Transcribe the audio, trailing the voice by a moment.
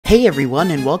Hey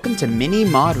everyone, and welcome to Mini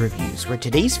Mod Reviews, where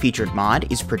today's featured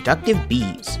mod is Productive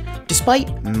Bees.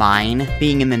 Despite mine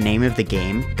being in the name of the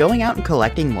game, going out and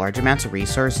collecting large amounts of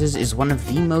resources is one of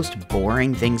the most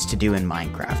boring things to do in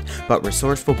Minecraft, but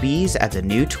Resourceful Bees adds a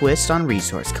new twist on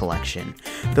resource collection.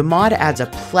 The mod adds a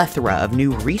plethora of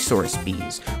new resource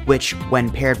bees, which, when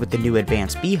paired with the new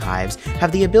advanced beehives,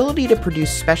 have the ability to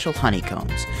produce special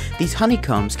honeycombs. These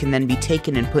honeycombs can then be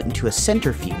taken and put into a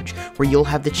centrifuge, where you'll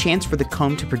have the chance for the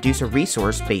comb to produce a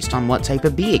resource based on what type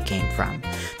of bee it came from.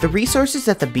 The resources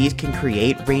that the bees can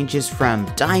create ranges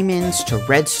from diamonds to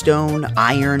redstone,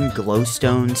 iron,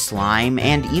 glowstone, slime,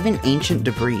 and even ancient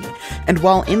debris. And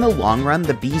while in the long run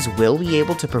the bees will be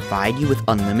able to provide you with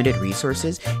unlimited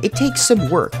resources, it takes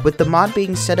some work, with the mod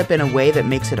being set up in a way that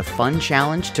makes it a fun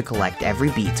challenge to collect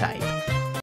every bee type.